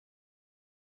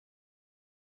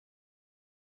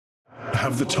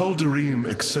Have the Tal'Darim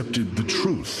accepted the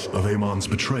truth of Amon's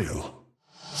betrayal?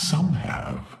 Some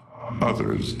have.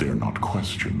 Others dare not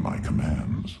question my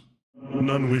commands.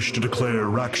 None wish to declare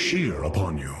Rakshir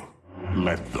upon you.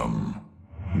 Let them.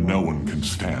 No one can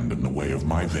stand in the way of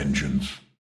my vengeance.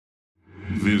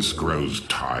 This grows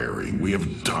tiring. We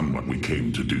have done what we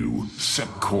came to do. Set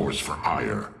course for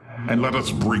Ire, and let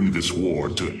us bring this war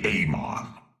to Amon.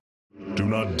 Do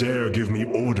not dare give me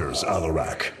orders,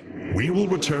 Alarak. We will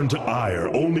return to Ire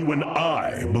only when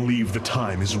I believe the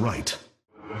time is right.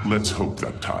 Let's hope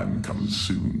that time comes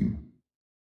soon.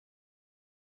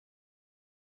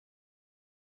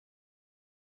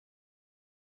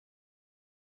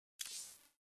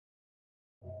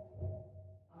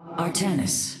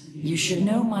 Artanis, you should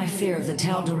know my fear of the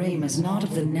Tal'Darim is not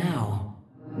of the now,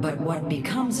 but what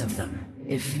becomes of them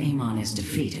if Amon is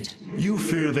defeated. You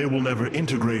fear they will never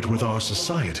integrate with our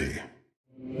society.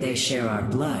 They share our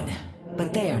blood,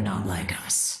 but they are not like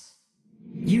us.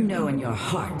 You know in your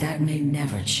heart that may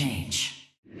never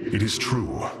change. It is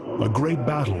true. A great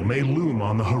battle may loom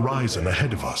on the horizon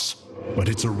ahead of us, but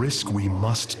it's a risk we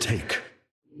must take.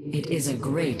 It is a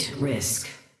great risk.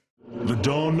 The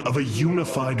dawn of a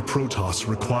unified Protoss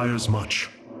requires much.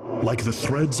 Like the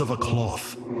threads of a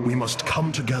cloth, we must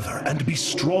come together and be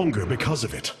stronger because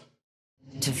of it.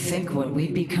 To think what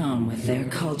we'd become with their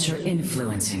culture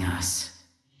influencing us,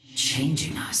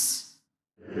 changing us.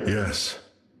 Yes,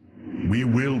 we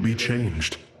will be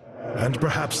changed. And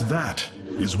perhaps that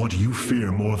is what you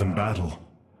fear more than battle.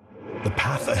 The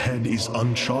path ahead is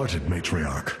uncharted,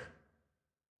 Matriarch.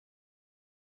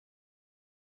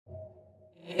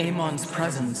 Amon's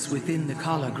presence within the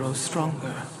Kala grows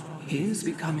stronger. He is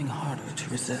becoming harder to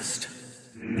resist.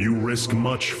 You risk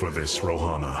much for this,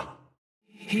 Rohana.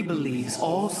 He believes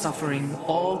all suffering,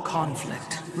 all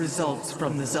conflict, results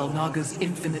from the Xel'Naga's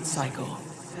infinite cycle.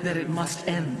 That it must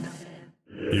end.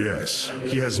 Yes,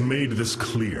 he has made this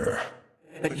clear.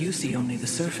 But you see only the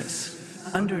surface.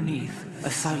 Underneath, a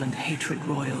silent hatred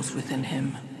roils within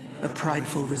him. A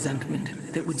prideful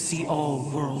resentment that would see all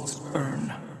worlds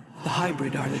burn. The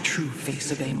hybrid are the true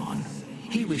face of Amon.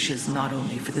 He wishes not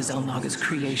only for the Xel'Naga's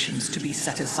creations to be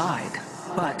set aside,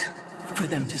 but for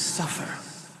them to suffer.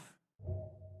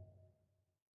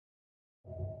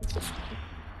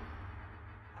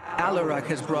 Alarak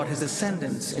has brought his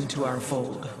ascendants into our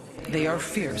fold. They are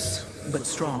fierce, but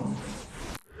strong.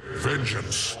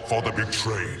 Vengeance for the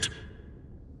betrayed.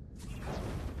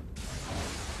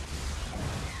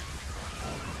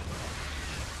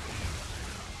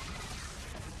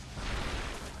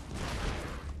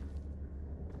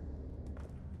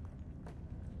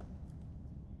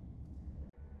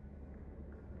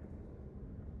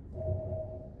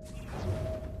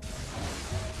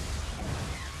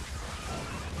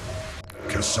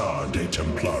 Cassar de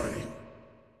Templari.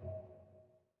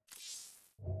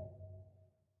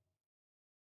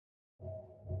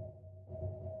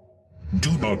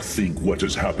 Do not think what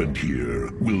has happened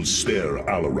here will spare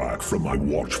Alarak from my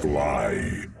watchful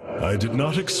eye. I did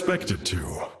not expect it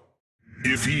to.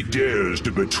 If he dares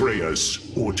to betray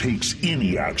us or takes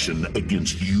any action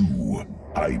against you,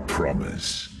 I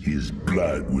promise his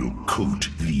blood will coat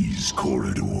these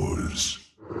corridors.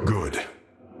 Good.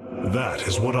 That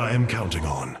is what I am counting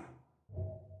on.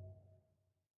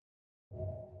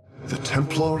 The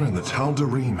Templar and the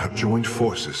Tal'Darim have joined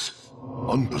forces.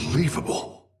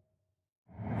 Unbelievable.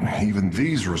 Even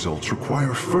these results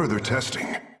require further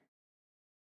testing.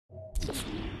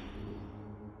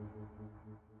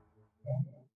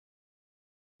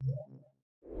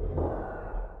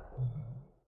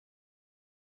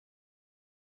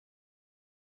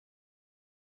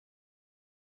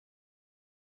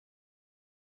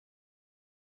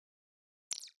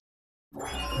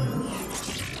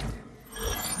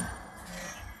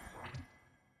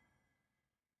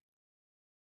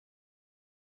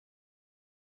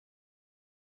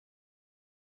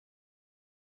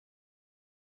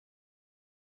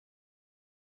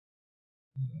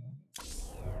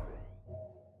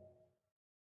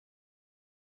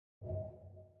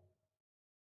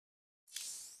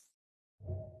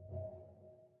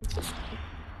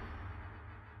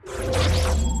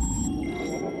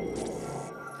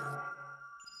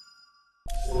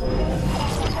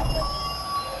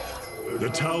 The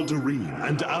Tal'Darim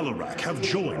and Alarak have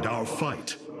joined our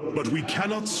fight, but we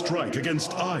cannot strike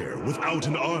against Ire without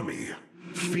an army.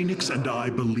 Phoenix and I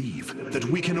believe that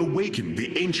we can awaken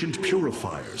the ancient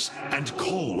purifiers and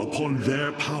call upon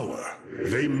their power.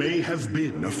 They may have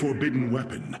been a forbidden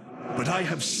weapon, but I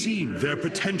have seen their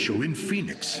potential in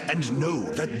Phoenix and know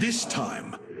that this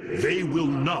time, they will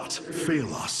not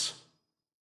fail us.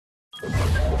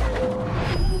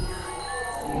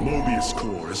 Mobius Darkness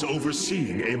Core is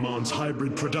overseeing Amon's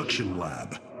hybrid production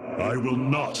lab. I will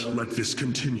not let this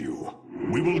continue.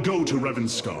 We will go to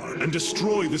Revanskar and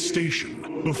destroy the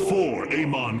station before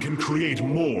Amon can create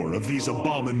more of these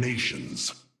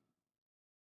abominations.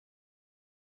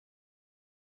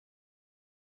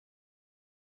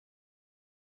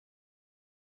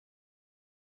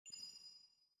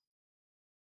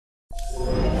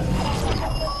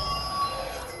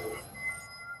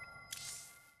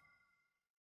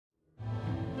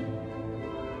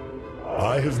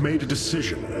 I have made a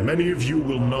decision many of you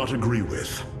will not agree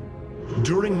with.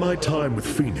 During my time with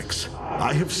Phoenix,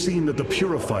 I have seen that the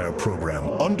Purifier program,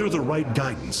 under the right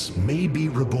guidance, may be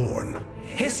reborn.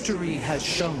 History has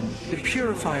shown the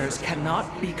Purifiers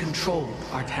cannot be controlled,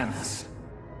 Artanis.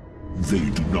 They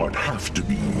do not have to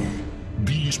be.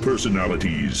 These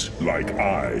personalities, like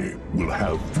I, will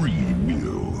have free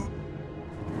will.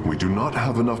 We do not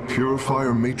have enough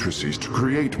Purifier matrices to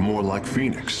create more like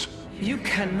Phoenix. You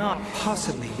cannot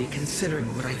possibly be considering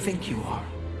what I think you are.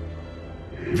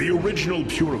 The original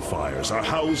Purifiers are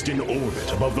housed in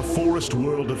orbit above the forest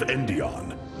world of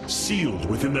Endion, sealed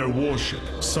within their warship,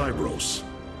 Cybros.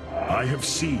 I have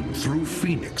seen through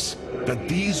Phoenix that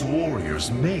these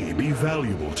warriors may be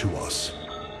valuable to us.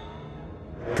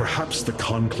 Perhaps the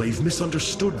Conclave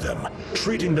misunderstood them,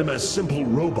 treating them as simple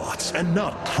robots and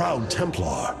not proud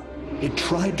Templar. It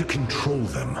tried to control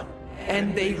them.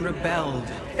 And they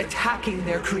rebelled, attacking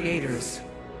their creators.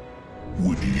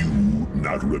 Would you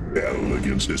not rebel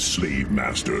against a slave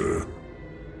master?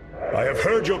 I have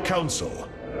heard your counsel,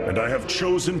 and I have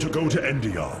chosen to go to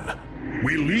Endion.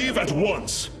 We leave at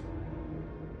once!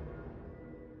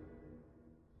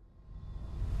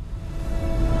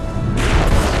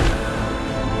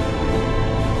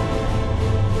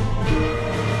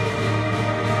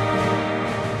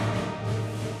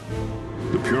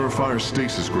 The Purifier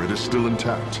stasis grid is still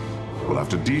intact. We'll have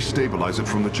to destabilize it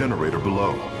from the generator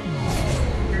below.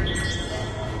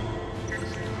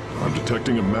 I'm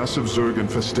detecting a massive Zerg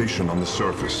infestation on the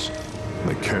surface.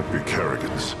 They can't be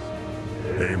Kerrigans.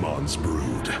 Amon's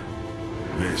brood.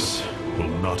 This will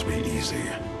not be easy.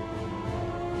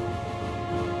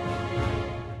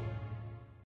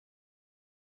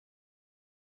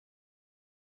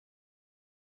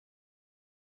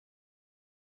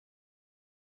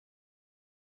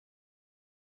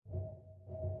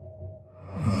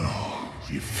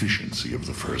 The efficiency of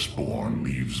the Firstborn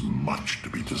leaves much to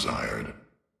be desired.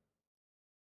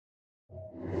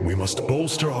 We must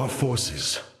bolster our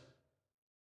forces.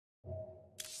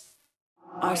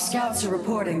 Our scouts are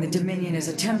reporting the Dominion is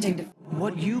attempting to...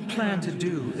 What you plan to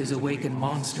do is awaken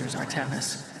monsters,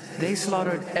 Artanis. They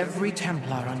slaughtered every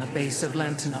Templar on the base of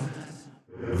Lantinum.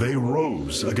 They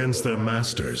rose against their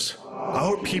masters.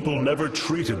 Our people never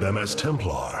treated them as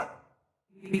Templar.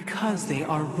 Because they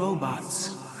are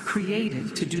robots,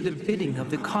 created to do the bidding of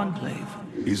the Conclave.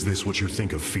 Is this what you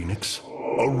think of Phoenix?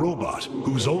 A robot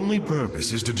whose only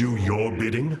purpose is to do your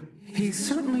bidding? He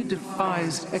certainly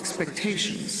defies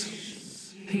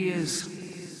expectations. He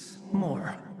is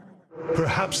more.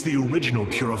 Perhaps the original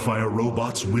Purifier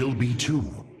robots will be too.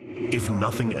 If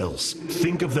nothing else,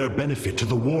 think of their benefit to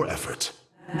the war effort.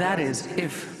 That is,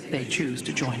 if they choose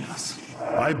to join us.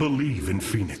 I believe in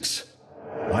Phoenix.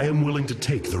 I am willing to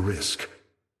take the risk.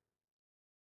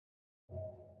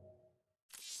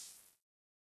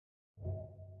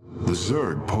 The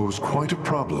Zerg pose quite a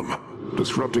problem.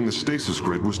 Disrupting the stasis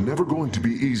grid was never going to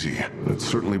be easy. It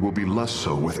certainly will be less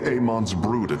so with Amon's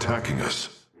brood attacking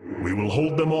us. We will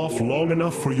hold them off long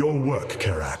enough for your work,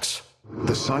 Karax.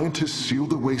 The scientists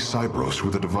sealed away Cybros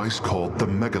with a device called the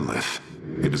Megalith.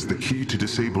 It is the key to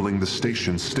disabling the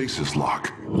station's stasis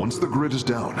lock. Once the grid is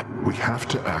down, we have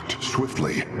to act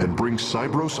swiftly and bring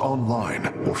Cybros online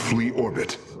or flee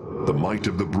orbit. The might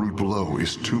of the brood below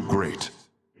is too great.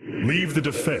 Leave the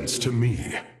defense to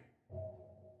me.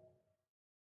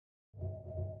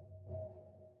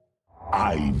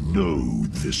 I know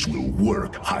this will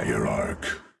work,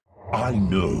 Hierarch. I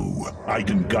know I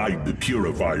can guide the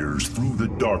Purifiers through the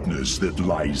darkness that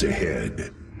lies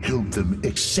ahead. Help them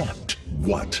accept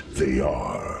what they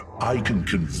are. I can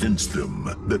convince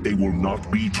them that they will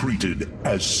not be treated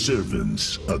as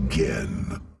servants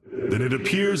again. Then it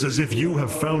appears as if you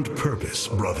have found purpose,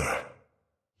 brother.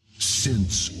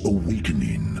 Since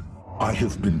awakening, I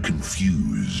have been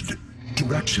confused,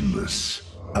 directionless,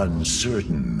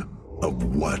 uncertain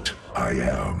of what I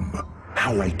am,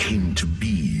 how I came to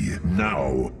be.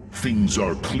 Now, things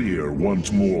are clear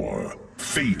once more.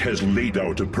 Fate has laid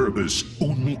out a purpose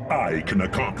only I can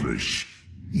accomplish.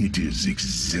 It is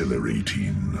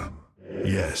exhilarating.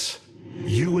 Yes,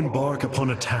 you embark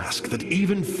upon a task that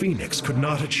even Phoenix could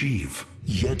not achieve.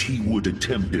 Yet he would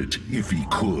attempt it if he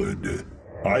could.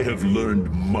 I have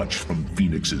learned much from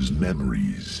Phoenix's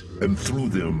memories, and through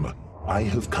them, I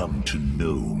have come to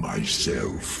know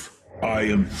myself. I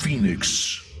am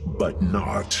Phoenix, but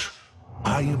not.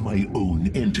 I am my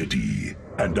own entity,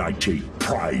 and I take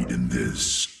pride in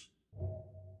this.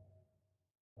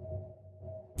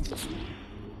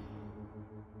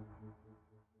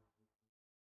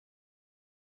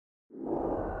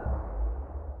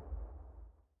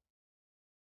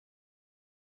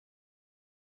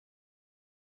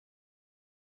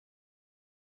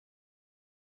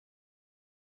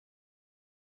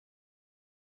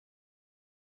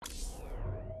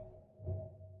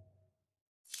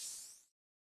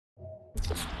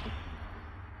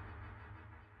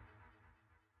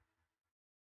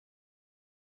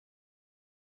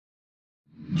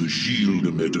 The shield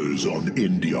emitters on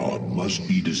Endion must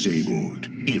be disabled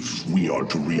if we are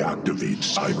to reactivate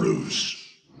Cyros.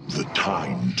 The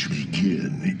time to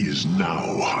begin is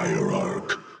now,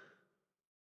 Hierarch.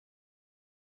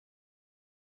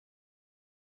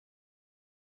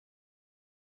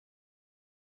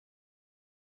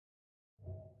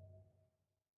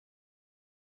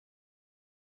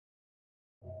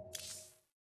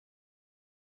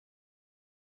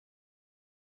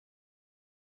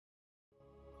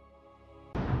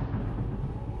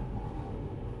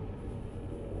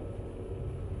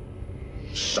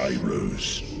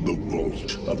 Cyros, the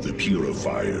vault of the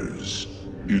purifiers.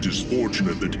 It is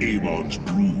fortunate that Amon's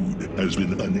brood has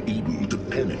been unable to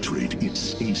penetrate its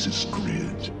stasis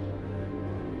grid.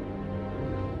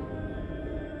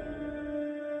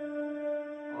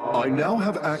 I now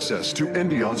have access to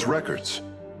Endion's records.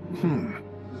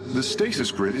 The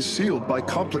stasis grid is sealed by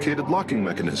complicated locking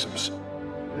mechanisms.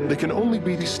 They can only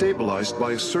be destabilized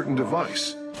by a certain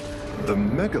device. The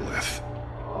megalith.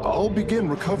 I'll begin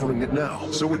recovering it now,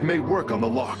 so it may work on the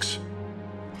locks.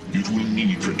 It will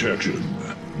need protection.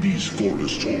 These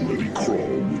forests already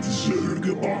crawl with Zerg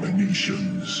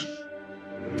abominations.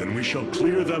 Then we shall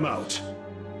clear them out.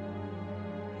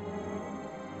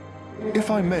 If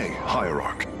I may,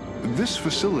 Hierarch, this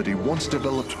facility once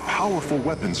developed powerful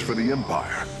weapons for the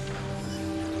Empire.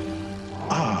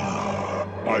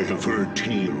 I have heard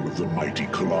tale of the mighty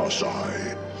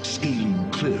Colossi, scaling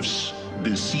cliffs,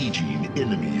 besieging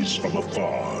enemies from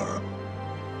afar.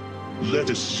 Let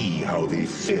us see how they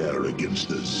fare against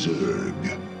the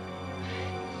Zerg.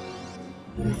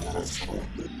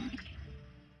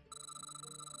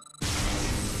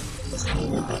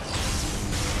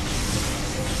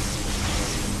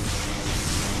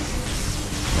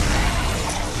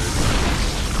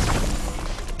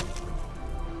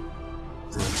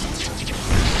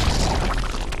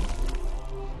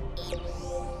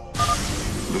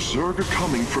 The Zerg are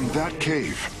coming from that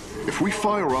cave. If we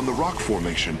fire on the rock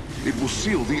formation, it will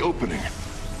seal the opening.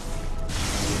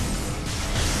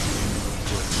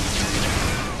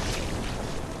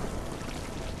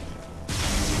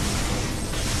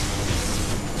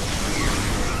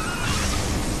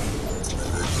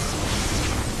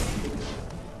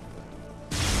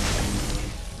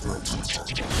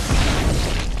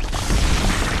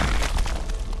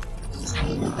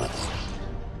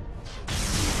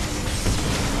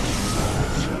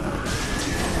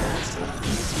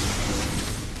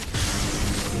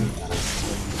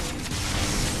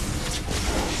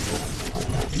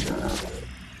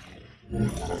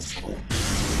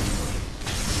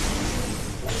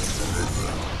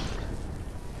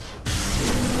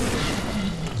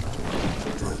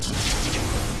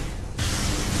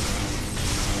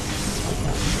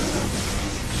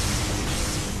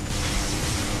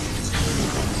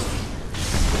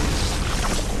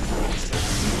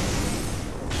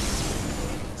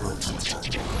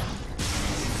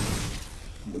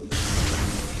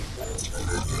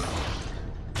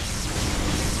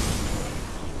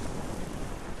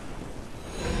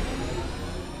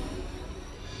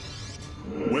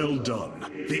 Well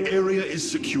done. The area is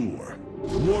secure.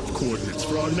 Warp coordinates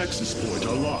for our Nexus point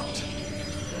are locked.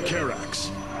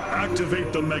 Karax,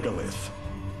 activate the megalith.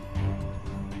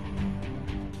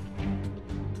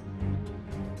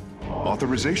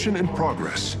 Authorization in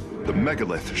progress. The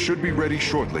megalith should be ready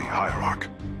shortly, Hierarch.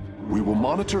 We will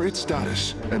monitor its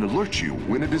status and alert you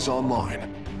when it is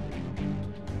online.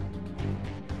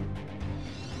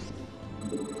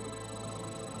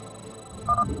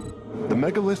 The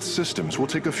megalith systems will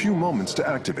take a few moments to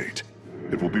activate.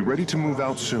 It will be ready to move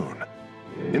out soon.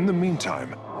 In the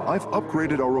meantime, I've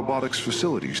upgraded our robotics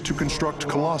facilities to construct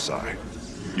colossi.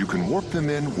 You can warp them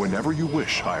in whenever you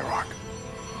wish, Hierarch.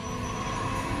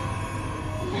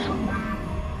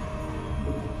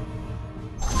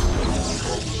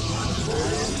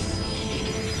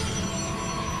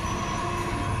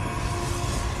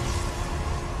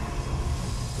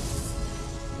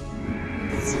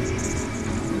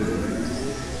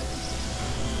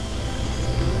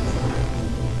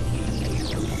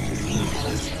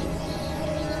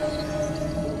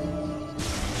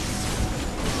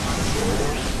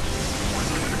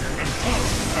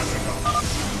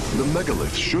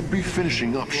 megalith should be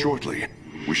finishing up shortly.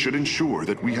 We should ensure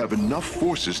that we have enough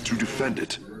forces to defend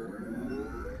it.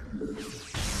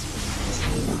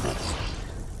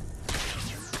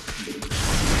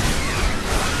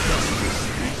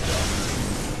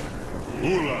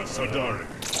 Ula Sadari.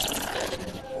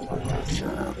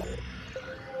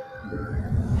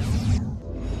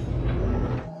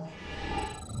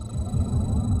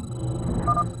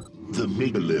 The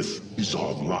megalith is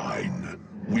online.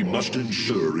 We must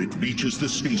ensure it reaches the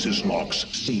stasis locks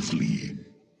safely.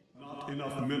 Not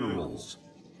enough minerals.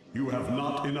 You have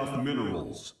not enough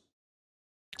minerals.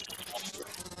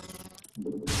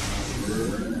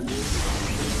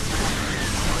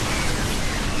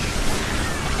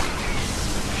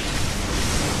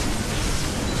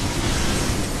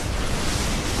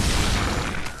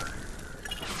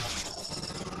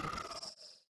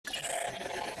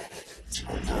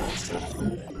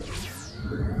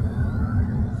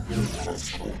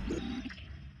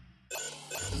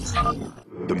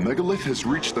 The megalith has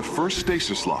reached the first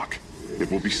stasis lock.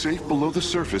 It will be safe below the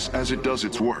surface as it does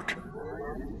its work.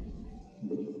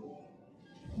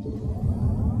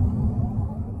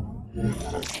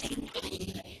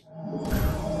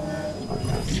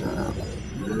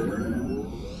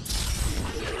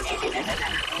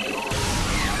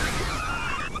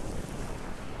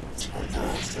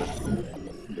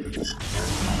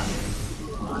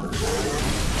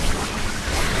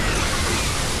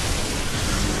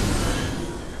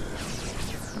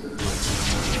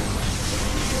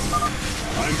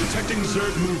 I'm detecting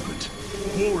Zerg movement.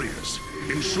 Warriors,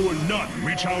 ensure none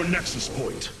reach our nexus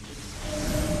point.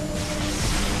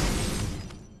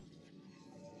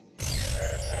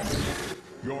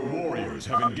 Your warriors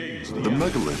have engaged The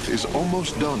megalith is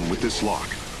almost done with this lock.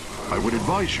 I would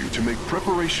advise you to make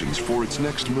preparations for its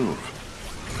next move.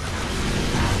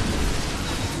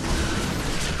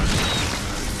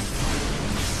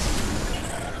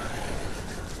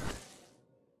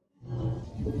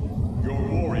 Your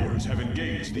warriors have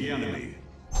engaged the enemy.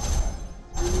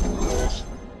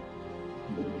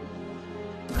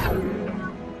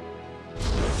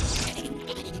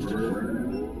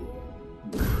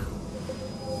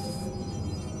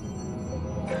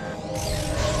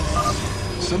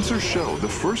 Sensors show the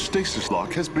first stasis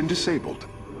lock has been disabled.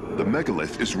 The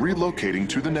megalith is relocating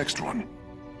to the next one.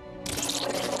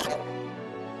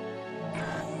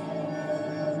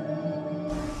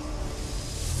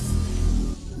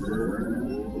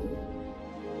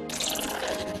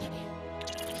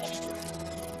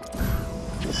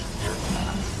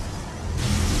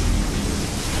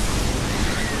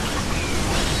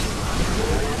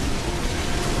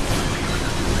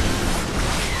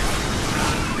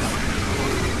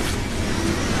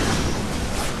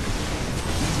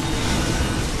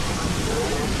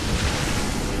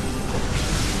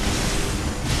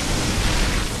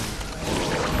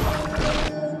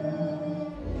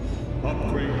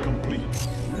 Upgrade complete.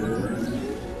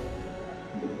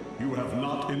 You have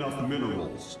not enough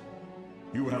minerals.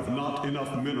 You have not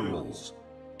enough minerals.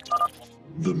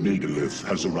 The megalith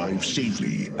has arrived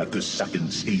safely at the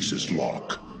second stasis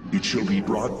lock. It shall be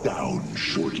brought down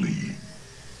shortly.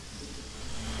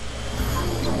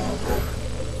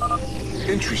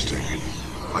 Interesting.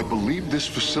 I believe this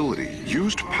facility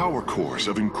used power cores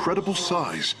of incredible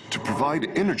size to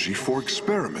provide energy for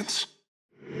experiments.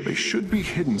 They should be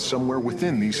hidden somewhere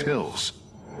within these hills.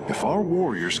 If our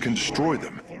warriors can destroy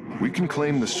them, we can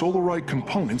claim the solarite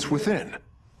components within.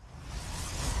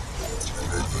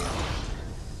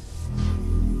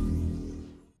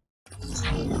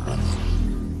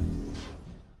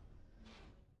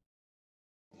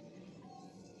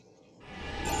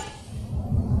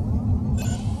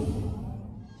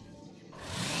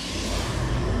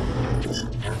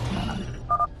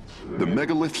 The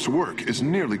megalith's work is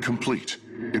nearly complete.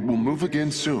 It will move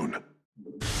again soon.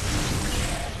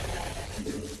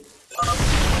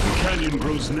 The canyon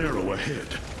grows narrow ahead.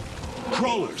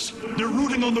 Crawlers, they're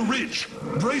rooting on the ridge.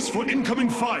 Brace for incoming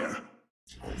fire.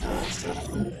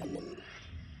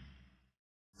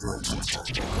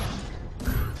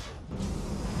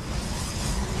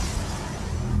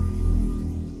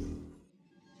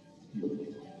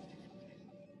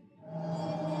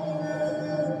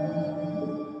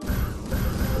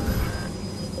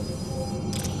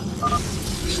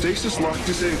 Stasis lock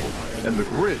disabled, and the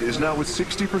grid is now at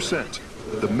 60%.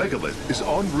 The megalith is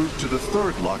en route to the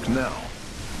third lock now.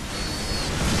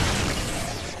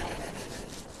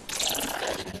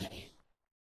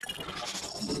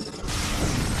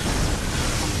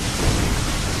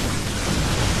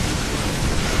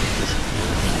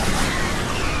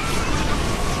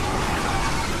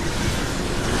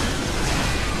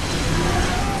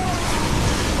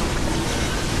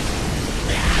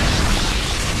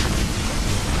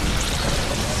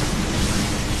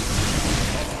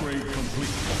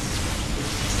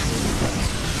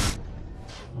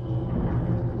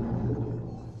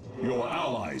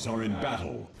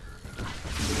 battle.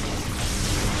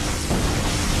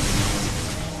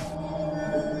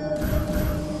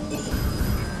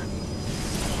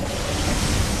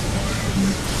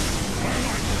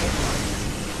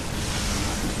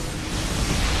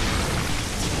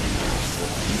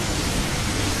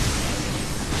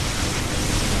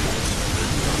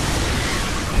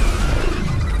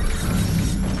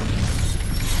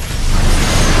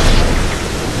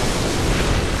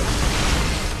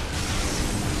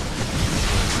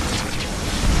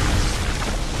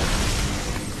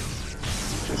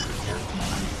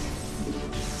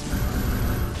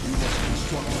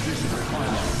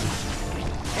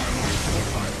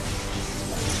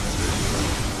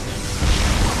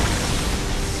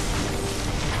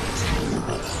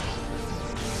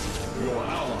 Your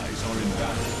allies are in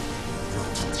battle.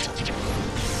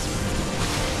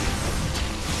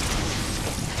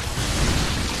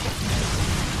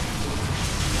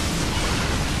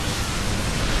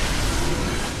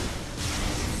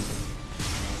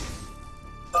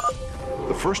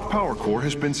 The first power core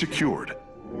has been secured.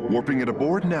 Warping it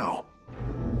aboard now.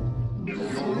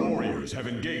 Your warriors have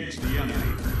engaged the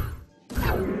enemy.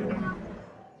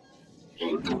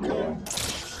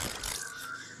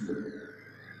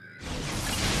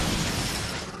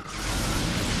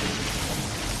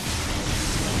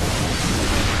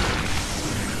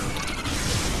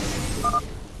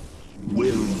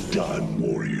 Well done,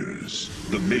 warriors.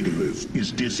 The megalith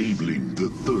is disabling the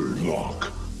third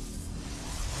lock.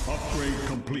 Upgrade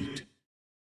complete.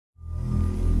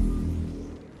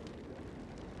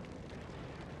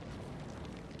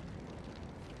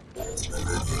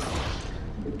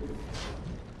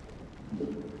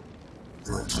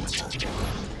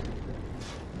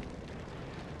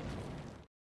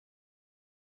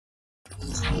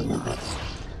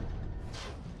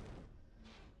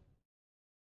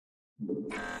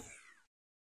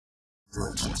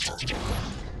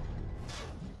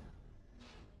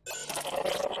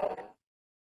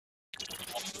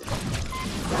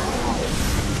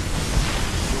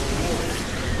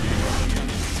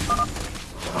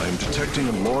 I am detecting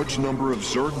a large number of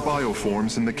Zerg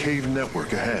bioforms in the cave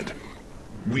network ahead.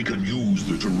 We can use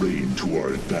the terrain to our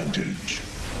advantage.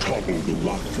 Topple the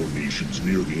rock formations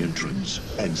near the entrance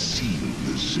and seal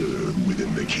the Zerg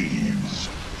within the caves.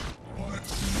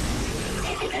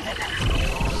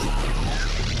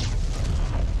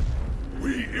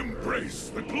 We embrace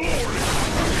the glory!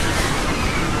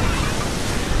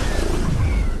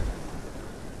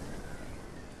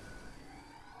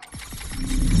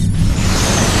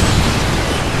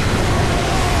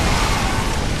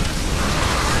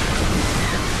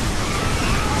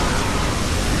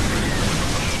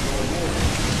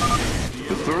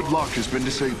 The third lock has been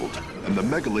disabled, and the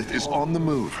megalith is on the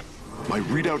move. My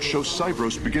readout shows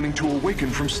Cybros beginning to awaken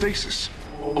from stasis.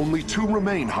 Only 2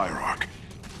 remain, Hierarch.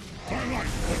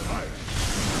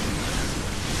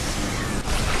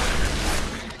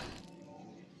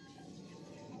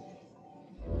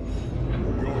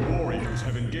 Your warriors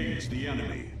have engaged the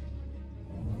enemy.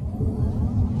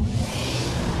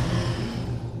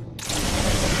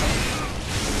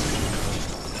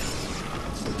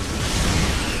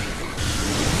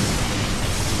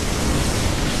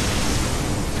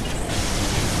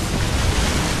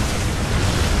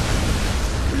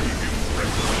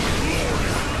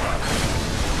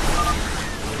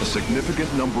 A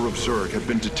significant number of Zerg have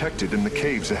been detected in the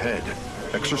caves ahead.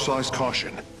 Exercise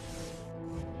caution.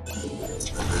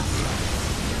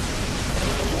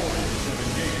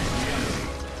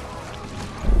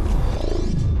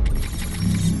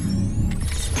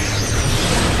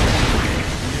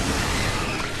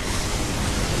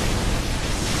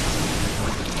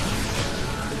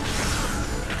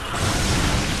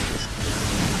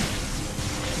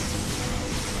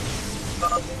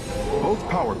 Both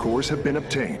power cores have been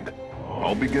obtained.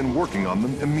 I'll begin working on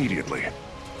them immediately. Your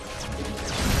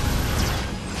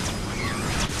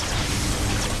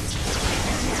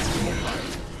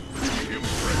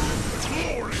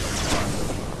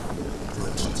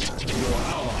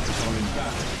allies are in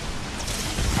battle.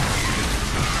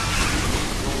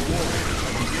 Your warriors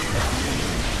have engaged the enemy.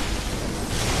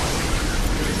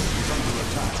 Base is under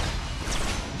attack.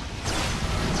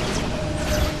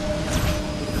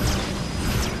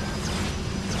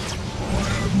 I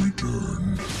have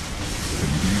returned,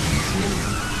 and we control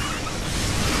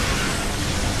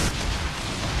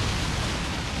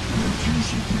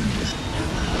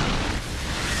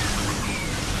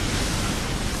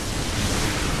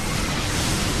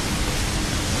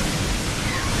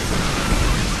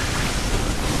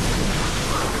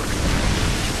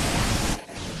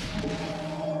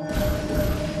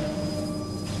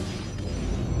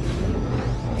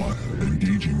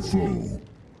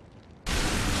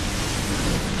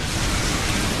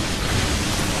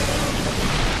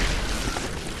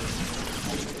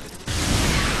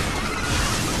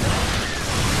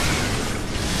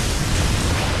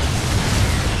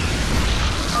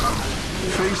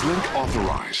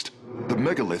unauthorized. The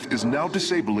megalith is now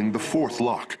disabling the fourth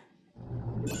lock.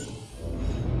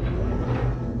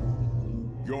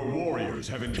 Your warriors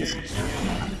have engaged the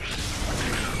enemy.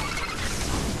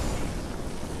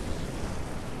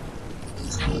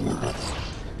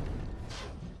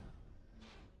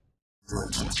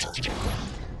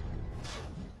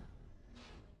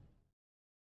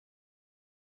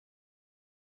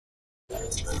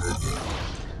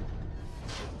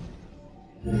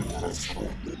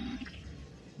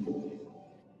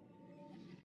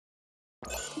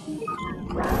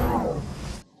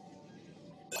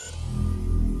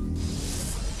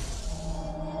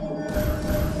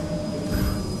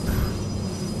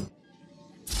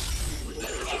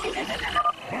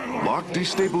 Lock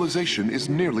destabilization is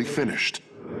nearly finished.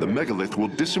 The megalith will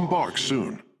disembark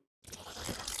soon.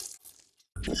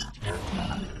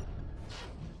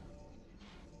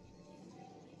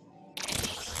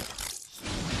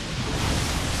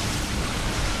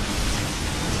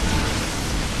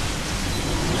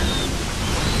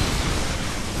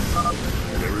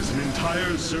 There is an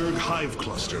entire Zerg hive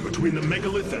cluster between the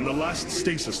megalith and the last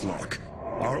stasis lock.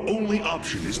 Our only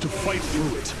option is to fight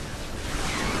through it.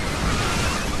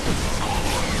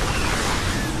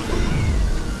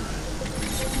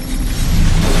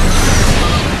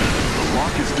 The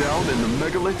lock is down and the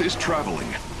megalith is traveling.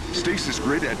 Stasis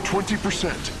grid at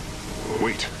 20%.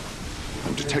 Wait,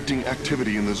 I'm detecting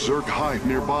activity in the Zerg hive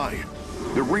nearby.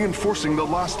 They're reinforcing the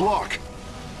last lock.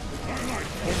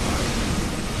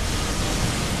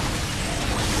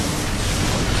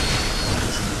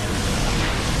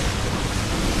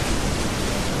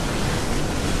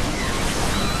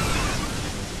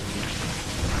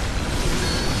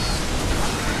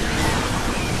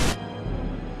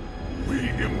 We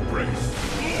embrace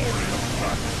glorious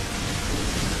battle.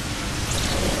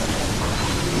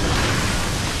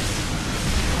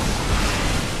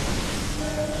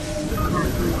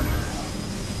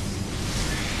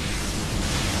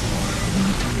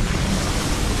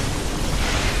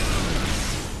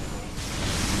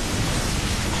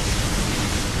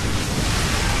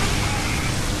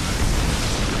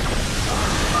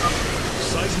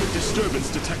 Seismic disturbance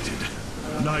detected.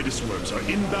 Nidus worms are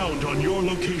inbound on your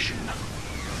location.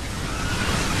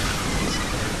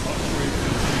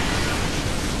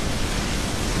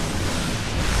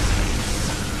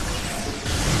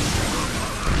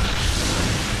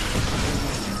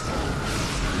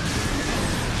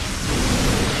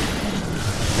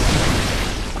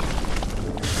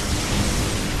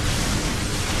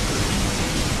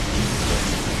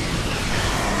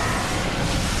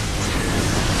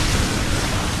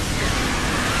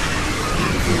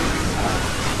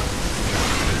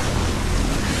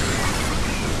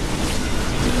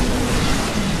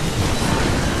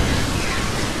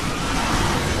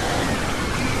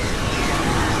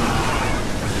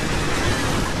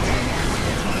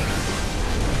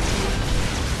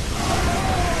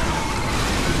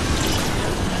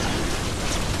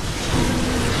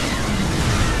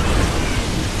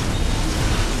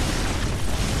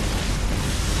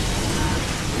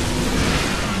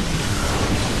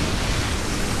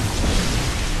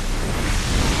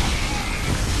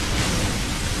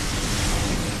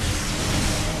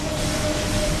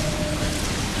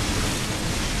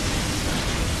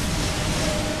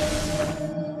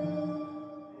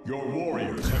 Your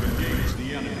warriors have engaged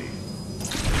the enemy.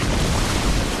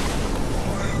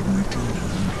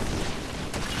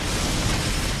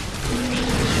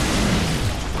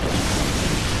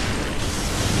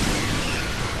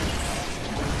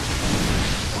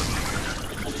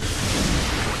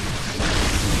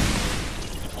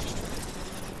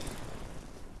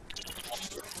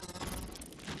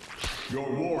 Your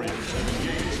warriors have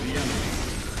engaged the enemy.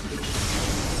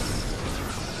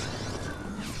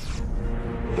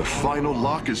 The final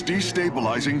lock is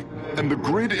destabilizing, and the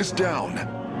grid is down.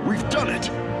 We've done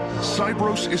it!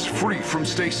 Cybros is free from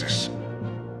stasis.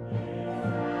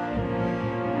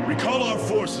 Recall our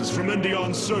forces from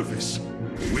Endion's surface.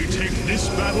 We take this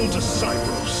battle to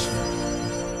Cybros.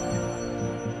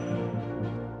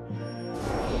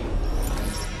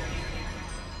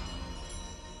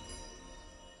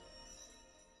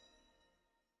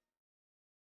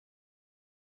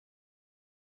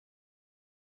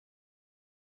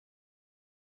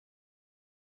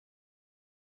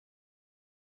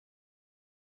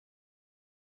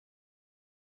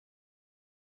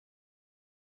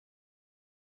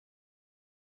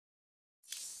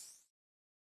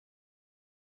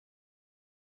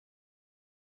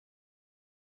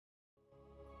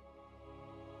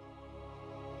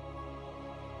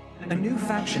 A new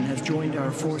faction has joined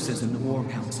our forces in the War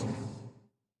Council.